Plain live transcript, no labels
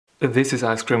This is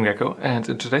Ice Cream Gecko, and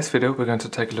in today's video we're going to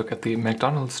take a look at the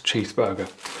McDonald's cheeseburger.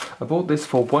 I bought this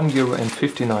for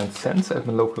 €1.59 at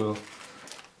my local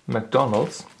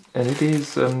McDonald's, and it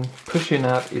is pushing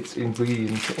out its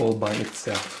ingredients all by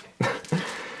itself.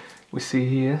 We see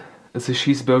here the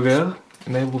cheeseburger,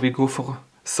 and then we go for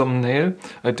thumbnail.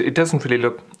 It doesn't really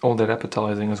look all that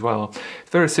appetizing as well. It's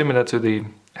very similar to the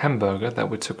hamburger that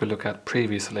we took a look at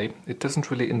previously. It doesn't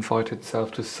really invite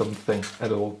itself to something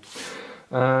at all.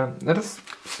 Let us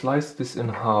slice this in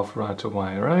half right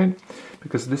away, right?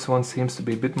 Because this one seems to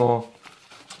be a bit more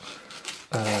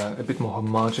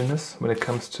homogeneous when it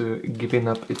comes to giving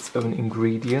up its own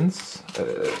ingredients,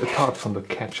 apart from the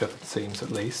ketchup, it seems,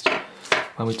 at least.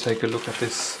 When we take a look at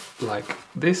this like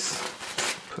this,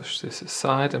 push this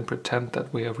aside and pretend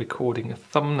that we are recording a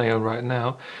thumbnail right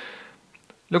now,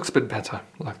 looks a bit better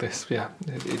like this. Yeah,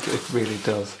 it really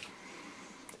does.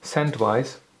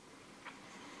 Scent-wise,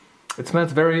 it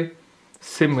smells very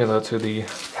similar to the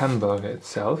hamburger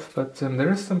itself, but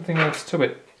there is something else to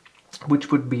it,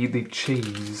 which would be the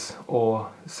cheese,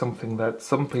 or something that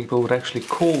some people would actually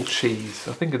call cheese.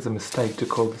 I think it's a mistake to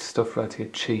call this stuff right here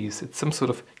cheese. It's some sort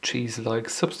of cheese-like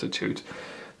substitute,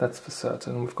 that's for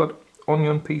certain. We've got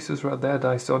onion pieces right there,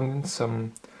 diced onions,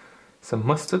 some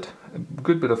mustard, a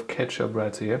good bit of ketchup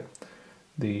right here.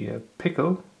 The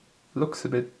pickle looks a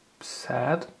bit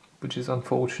sad, which is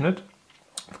unfortunate.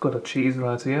 I've got a cheese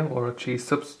right here, or a cheese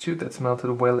substitute that's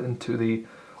melted well into the,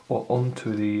 or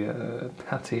onto the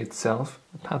patty itself.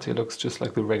 The patty looks just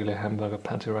like the regular hamburger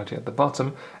patty right here at the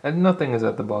bottom, and nothing is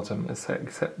at the bottom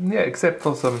except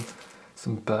for some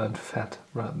burnt fat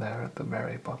right there at the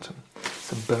very bottom.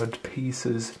 Some burnt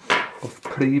pieces of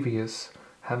previous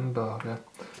hamburger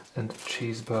and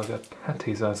cheeseburger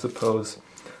patties, I suppose.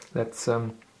 Let's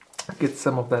get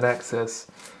some of that excess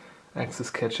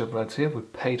ketchup right here. We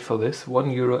paid for this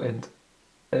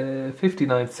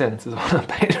 €1.59 is what I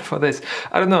paid for this.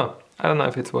 I don't know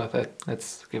if it's worth it.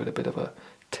 Let's give it a bit of a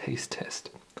taste test.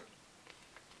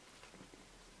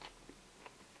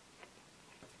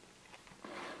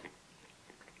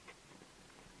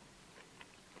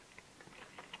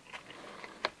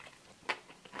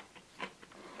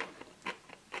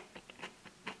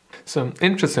 So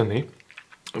interestingly,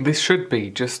 this should be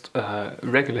just a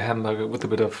regular hamburger with a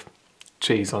bit of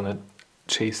cheese on it,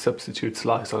 cheese substitute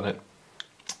slice on it.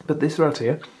 But this right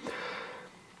here,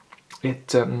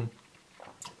 it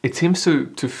seems to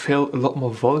fill a lot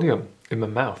more volume in my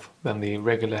mouth than the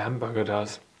regular hamburger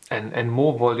does, and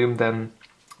more volume than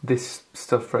this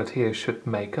stuff right here should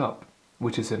make up,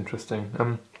 which is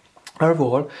interesting.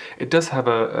 Overall, it does have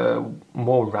a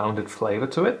more rounded flavor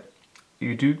to it.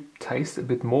 You do taste a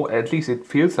bit more, at least it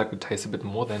feels like it tastes a bit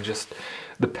more than just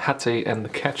the patty and the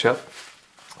ketchup.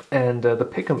 And the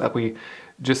pickle that we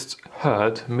just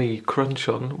heard me crunch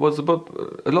on was a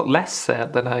lot less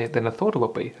sad than I thought it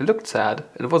would be. It looked sad,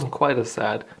 it wasn't quite as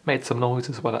sad, made some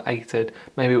noises while I ate it.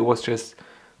 Maybe it was just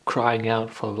crying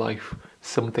out for life,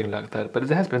 something like that. But it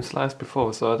has been sliced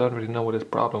before, so I don't really know what its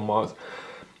problem was.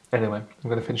 Anyway, I'm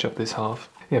gonna finish up this half.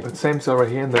 Yeah, but same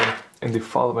story here in the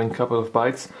following couple of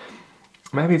bites.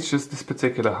 Maybe it's just this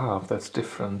particular half that's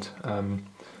different,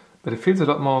 but it feels a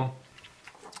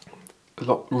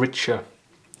lot richer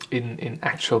in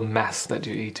actual mass that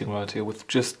you're eating right here with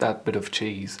just that bit of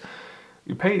cheese.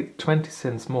 You pay 20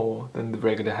 cents more than the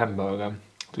regular hamburger.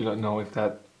 Do not know if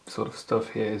that sort of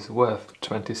stuff here is worth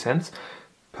 20 cents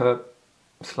per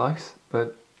slice,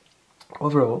 but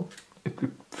overall it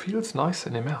feels nice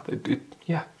in your mouth.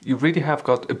 Yeah, you really have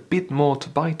got a bit more to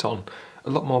bite on. A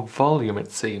lot more volume,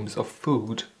 it seems, of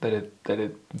food that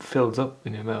it fills up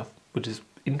in your mouth, which is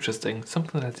interesting,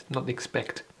 something that I did not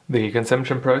expect. The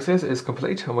consumption process is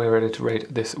complete, and we're ready to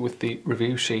rate this with the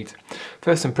review sheet.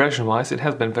 First impression wise, it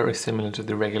has been very similar to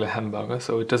the regular hamburger,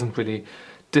 so it doesn't really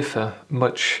differ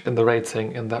much in the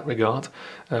rating in that regard.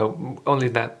 Only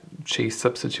that cheese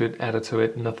substitute added to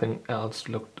it, nothing else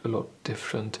looked a lot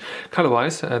different.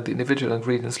 Color-wise, the individual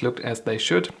ingredients looked as they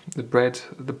should. The bread,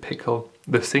 the pickle,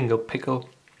 the single pickle,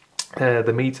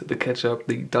 the meat, the ketchup,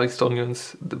 the diced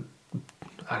onions,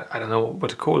 I don't know what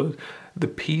to call it, the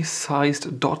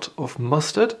pea-sized dot of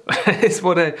mustard is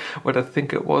what I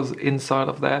think it was inside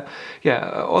of there.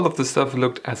 Yeah, all of the stuff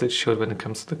looked as it should when it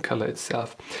comes to the color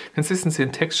itself. Consistency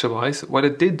and texture-wise, while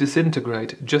it did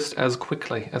disintegrate just as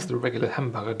quickly as the regular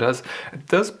hamburger does, it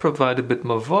does provide a bit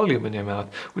more volume in your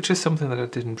mouth, which is something that I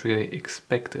didn't really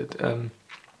expect it.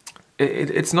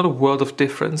 It's not a world of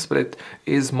difference, but it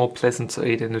is more pleasant to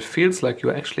eat, and it feels like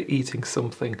you're actually eating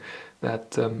something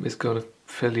that is going to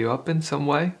fill you up in some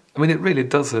way. I mean, it really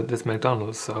doesn't. It's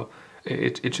McDonald's, so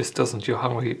It just doesn't. You're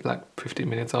hungry like 15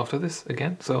 minutes after this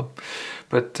again. So,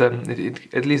 but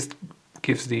it at least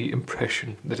gives the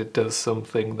impression that it does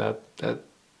something that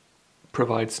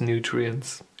provides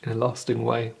nutrients in a lasting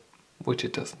way, which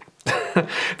it doesn't.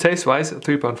 Taste-wise,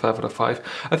 3.5 out of 5.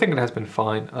 I think it has been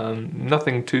fine.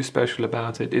 Nothing too special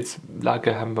about it. It's like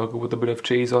a hamburger with a bit of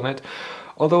cheese on it.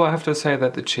 Although I have to say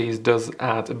that the cheese does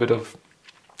add a bit of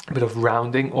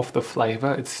rounding of the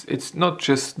flavor. It's not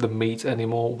just the meat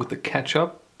anymore with the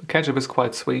ketchup. The ketchup is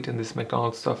quite sweet in this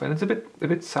McDonald's stuff, and it's a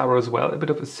bit sour as well, a bit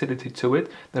of acidity to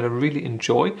it that I really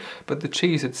enjoy. But the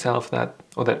cheese itself, that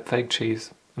fake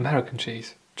cheese, American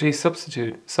cheese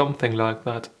substitute, something like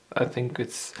that. I think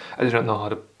I don't know how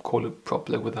to call it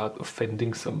properly without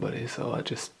offending somebody, so I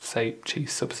just say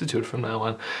cheese substitute from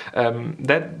now on.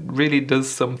 That really does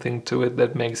something to it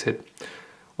that makes it,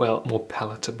 well, more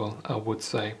palatable, I would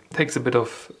say. Takes a bit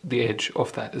of the edge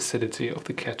of that acidity of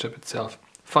the ketchup itself.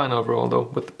 Fine overall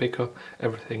though, with the pickle,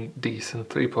 everything decent.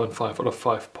 3.5 out of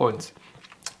 5 points.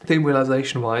 Theme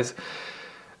realization wise,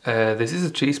 this is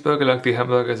a cheeseburger, like the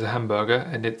hamburger is a hamburger,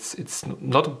 and it's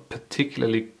not a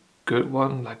particularly good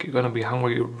one. Like, you're gonna be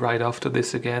hungry right after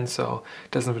this again, so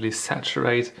it doesn't really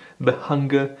saturate the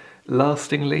hunger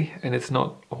lastingly, and it's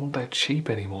not all that cheap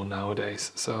anymore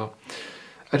nowadays. So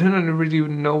I don't really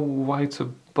know why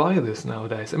to buy this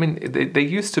nowadays. I mean, they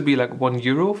used to be like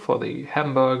 €1 for the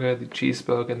hamburger, the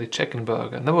cheeseburger, and the chicken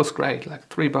burger, and that was great. Like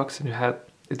 $3 and you had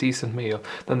a decent meal.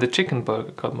 Then the chicken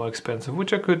burger got more expensive,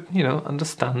 which I could,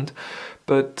 understand.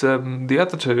 But the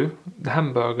other two, the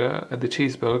hamburger and the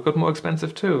cheeseburger, got more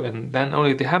expensive too. And then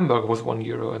only the hamburger was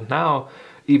 €1, and now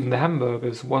even the hamburger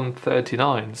is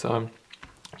 $1.39. So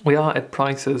we are at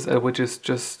prices which is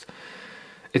just,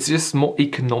 it's just more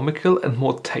economical and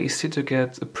more tasty to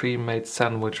get a pre-made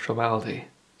sandwich from Aldi.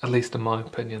 At least in my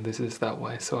opinion, this is that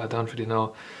way. So I don't really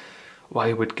know why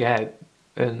you would get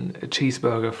a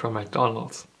cheeseburger from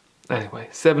McDonald's. Anyway,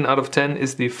 7 out of 10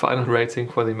 is the final rating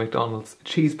for the McDonald's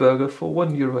cheeseburger for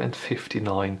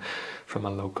 €1.59 from a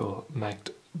local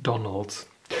McDonald's.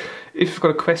 If you've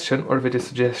got a question or a video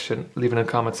suggestion, leave it in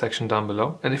the comment section down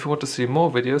below. And if you want to see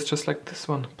more videos just like this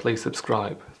one, please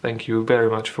subscribe. Thank you very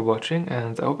much for watching,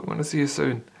 and I hope I'm going to see you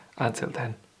soon. Until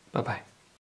then, bye bye.